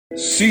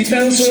Si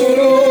tan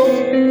solo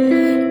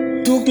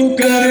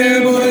tocar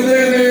el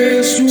borde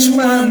de su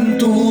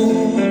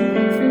manto,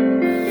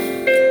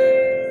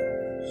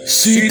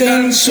 si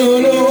tan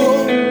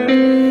solo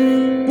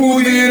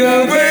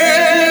pudiera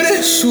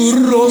ver su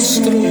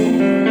rostro,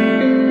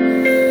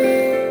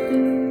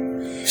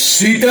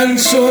 si tan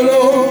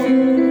solo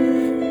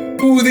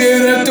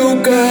pudiera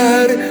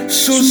tocar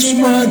sus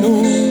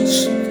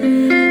manos,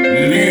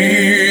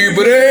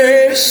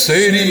 libre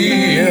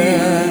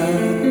sería.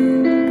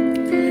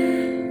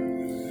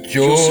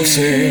 Yo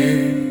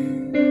sé,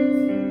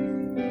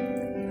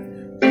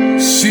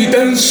 si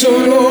tan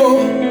solo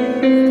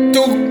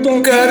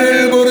tocar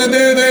el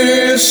borde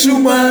de su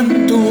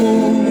manto,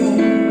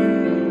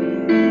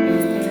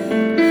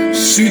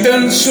 si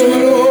tan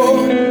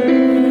solo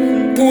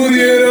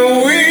pudiera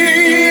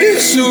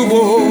oír su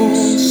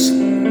voz,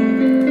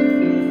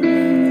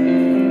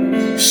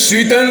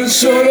 si tan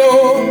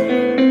solo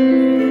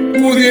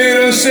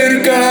pudiera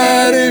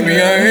acercarme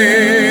a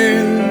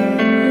él,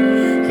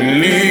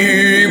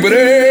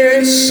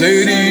 libre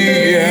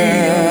sería.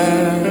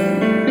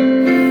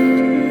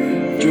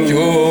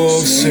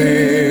 Yo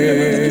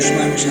sé,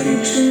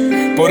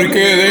 porque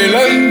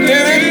delante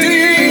de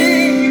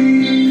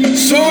ti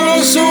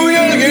solo soy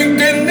alguien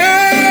que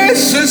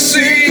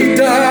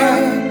necesita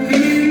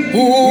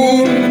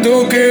un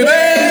toque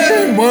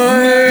del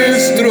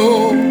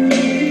maestro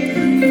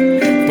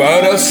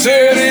para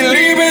ser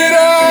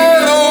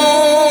liberado,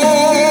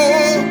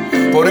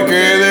 porque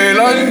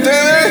delante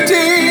de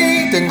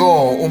ti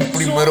tengo un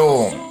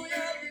primero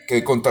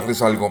que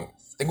contarles algo.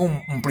 Tengo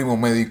un primo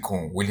médico,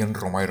 William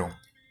Romero.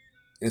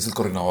 Es el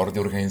coordinador de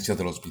urgencias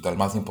del hospital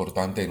más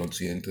importante del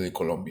occidente de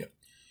Colombia.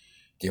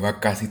 Lleva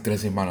casi 3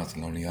 semanas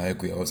en la unidad de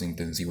cuidados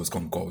intensivos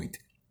con COVID.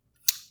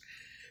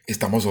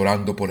 Estamos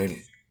orando por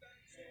él.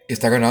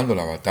 Está ganando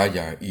la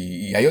batalla.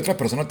 Y hay otra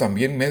persona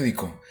también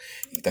médico,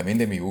 y también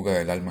de mi buga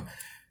del alma,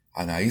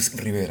 Anaís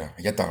Rivera.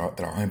 Ella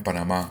trabaja en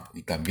Panamá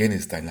y también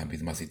está en la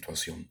misma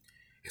situación.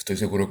 Estoy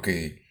seguro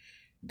que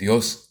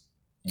Dios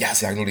ya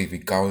se ha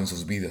glorificado en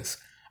sus vidas.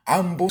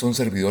 Ambos son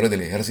servidores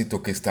del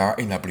ejército que está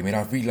en la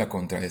primera fila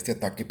contra este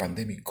ataque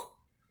pandémico.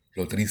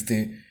 Lo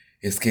triste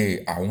es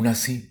que aún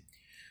así,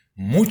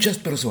 muchas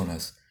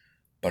personas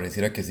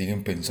pareciera que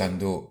siguen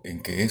pensando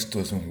en que esto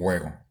es un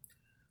juego.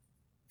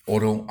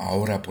 Oro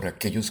ahora por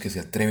aquellos que se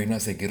atreven a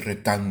seguir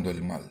retando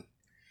el mal.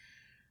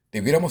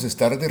 Debiéramos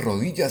estar de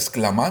rodillas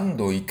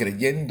clamando y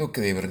creyendo que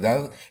de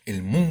verdad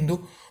el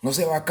mundo no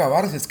se va a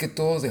acabar si es que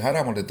todos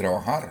dejáramos de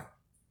trabajar.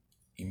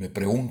 Y me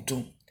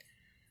pregunto,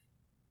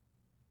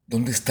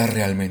 ¿dónde está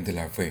realmente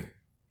la fe?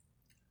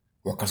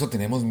 ¿O acaso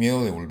tenemos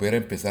miedo de volver a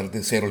empezar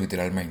de cero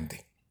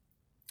literalmente?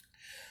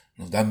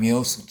 Nos da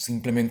miedo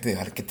simplemente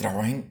dejar que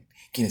trabajen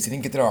quienes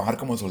tienen que trabajar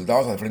como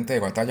soldados al frente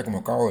de batalla, como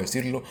acabo de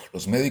decirlo,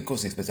 los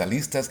médicos,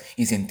 especialistas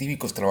y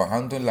científicos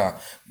trabajando en la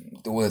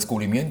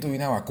descubrimiento de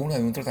una vacuna,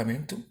 de un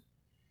tratamiento.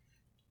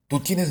 ¿Tú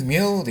tienes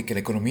miedo de que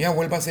la economía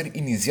vuelva a ser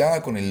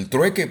iniciada con el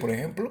trueque, por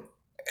ejemplo?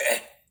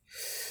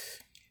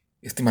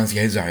 Este man sí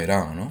es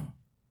exagerado, ¿no?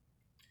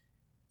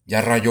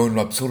 Ya rayó en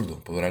lo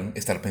absurdo, podrán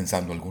estar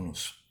pensando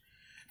algunos.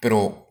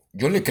 Pero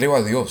yo le creo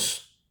a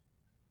Dios,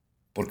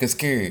 porque es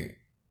que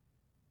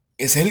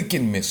es Él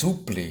quien me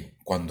suple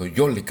cuando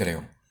yo le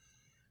creo.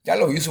 Ya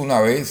lo hizo una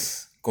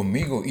vez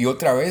conmigo y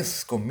otra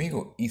vez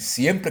conmigo, y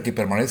siempre que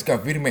permanezca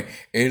firme,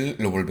 Él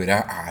lo volverá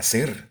a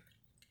hacer.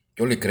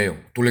 Yo le creo.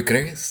 ¿Tú le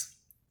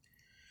crees?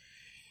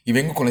 Y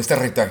vengo con esta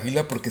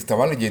retahíla porque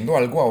estaba leyendo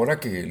algo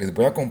ahora que les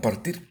voy a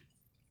compartir.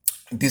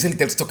 Dice el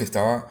texto que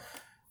estaba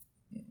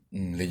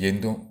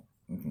leyendo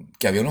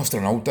que había un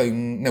astronauta y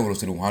un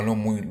neurocirujano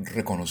muy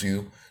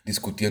reconocido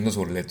discutiendo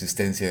sobre la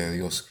existencia de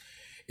Dios.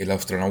 El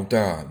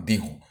astronauta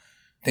dijo: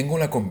 tengo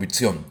una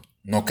convicción,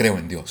 no creo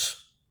en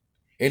Dios.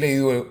 He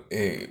leído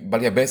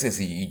varias veces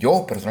y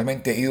yo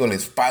personalmente he ido al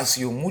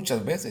espacio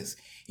muchas veces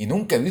y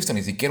nunca he visto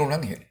ni siquiera un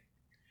ángel.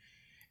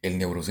 El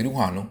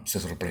neurocirujano se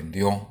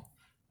sorprendió,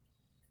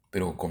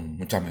 pero con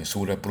mucha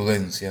mesura,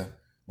 prudencia,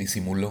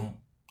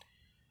 disimuló.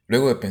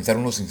 Luego de pensar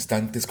unos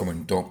instantes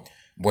comentó: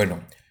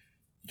 bueno,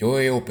 yo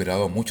he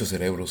operado muchos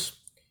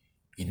cerebros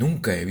y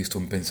nunca he visto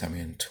un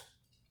pensamiento.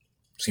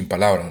 Sin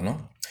palabras,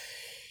 ¿no?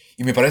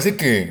 Y me parece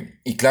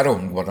que, y claro,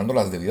 guardando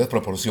las debidas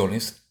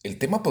proporciones, el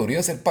tema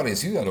podría ser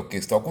parecido a lo que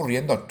está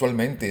ocurriendo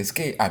actualmente. Es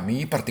que a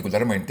mí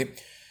particularmente,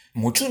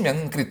 muchos me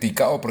han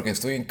criticado porque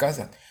estoy en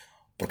casa.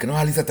 ¿Por qué no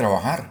salís a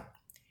trabajar?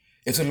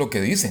 Eso es lo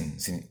que dicen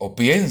o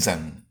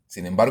piensan.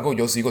 Sin embargo,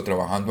 yo sigo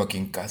trabajando aquí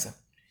en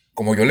casa.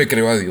 Como yo le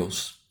creo a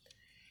Dios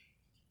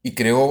y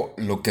creo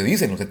lo que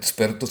dicen los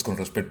expertos con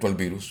respecto al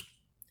virus,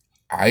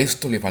 a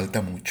esto le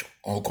falta mucho.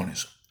 Ojo con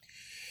eso.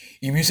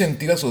 Y mi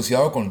sentir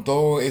asociado con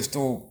todo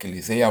esto que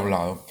les he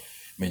hablado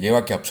me lleva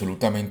a que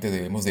absolutamente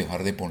debemos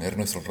dejar de poner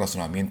nuestros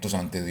razonamientos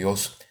ante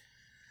Dios.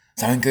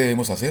 ¿Saben qué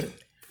debemos hacer?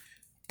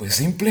 Pues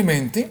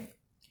simplemente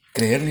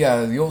creerle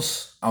a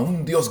Dios, a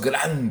un Dios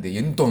grande, y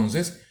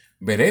entonces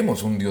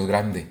veremos un Dios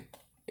grande.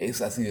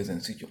 Es así de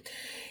sencillo.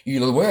 Y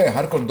los voy a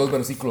dejar con 2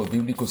 versículos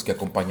bíblicos que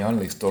acompañaban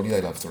la historia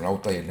del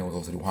astronauta y el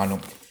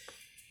neurocirujano.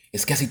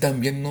 Es que así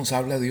también nos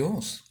habla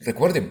Dios.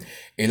 Recuerden,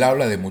 Él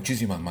habla de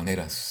muchísimas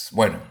maneras.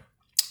 Bueno,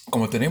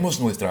 como tenemos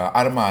nuestra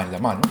arma en la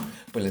mano,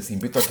 pues les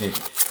invito a que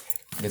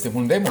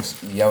desenfundemos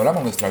y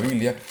abramos nuestra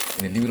Biblia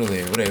en el libro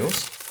de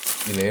Hebreos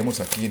y leemos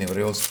aquí en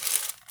Hebreos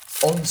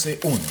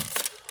 11:1.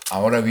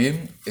 Ahora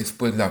bien, es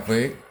pues la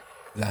fe,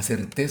 la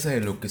certeza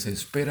de lo que se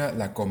espera,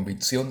 la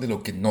convicción de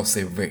lo que no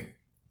se ve.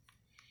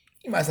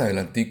 Y más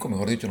adelantico,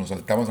 mejor dicho, nos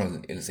saltamos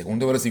al el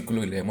segundo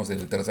versículo y leemos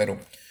el tercero,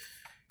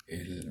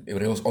 el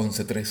Hebreos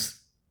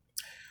 11:3.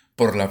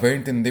 Por la fe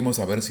entendemos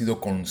haber sido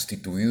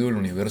constituido el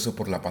universo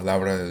por la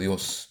palabra de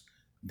Dios,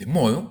 de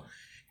modo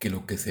que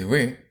lo que se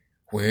ve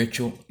fue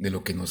hecho de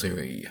lo que no se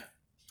veía.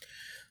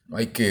 No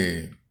hay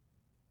que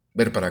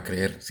ver para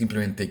creer,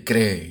 simplemente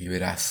cree y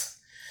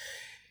verás.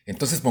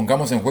 Entonces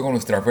pongamos en juego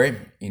nuestra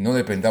fe y no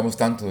dependamos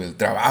tanto del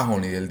trabajo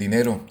ni del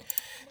dinero.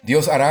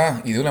 Dios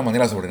hará y de una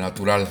manera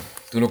sobrenatural.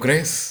 ¿Tú lo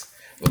crees?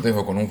 Los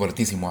dejo con un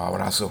fuertísimo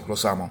abrazo.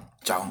 Los amo.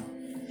 Chao.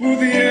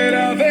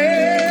 Pudiera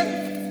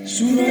ver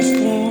su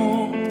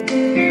rostro,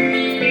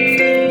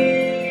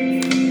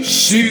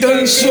 si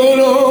tan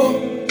solo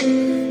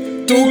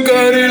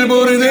tocar el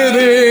borde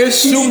de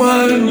su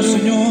mano,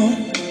 Señor,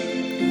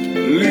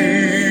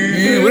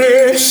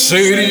 libre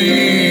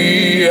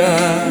sería.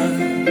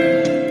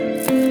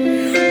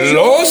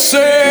 Lo sé,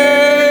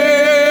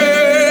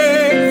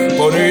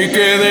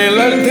 porque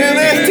delante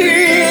de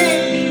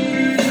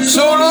ti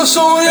solo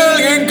soy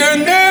alguien que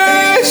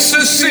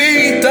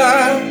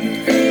necesita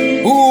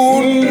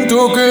un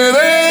toque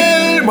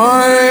del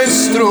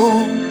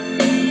Maestro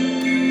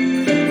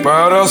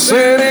para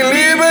ser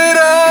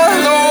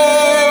liberado,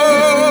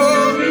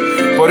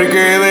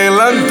 porque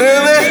delante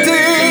de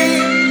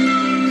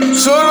ti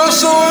solo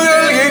soy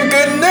alguien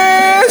que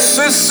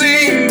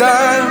necesita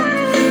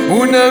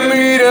una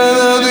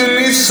mirada de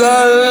mi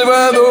salvación.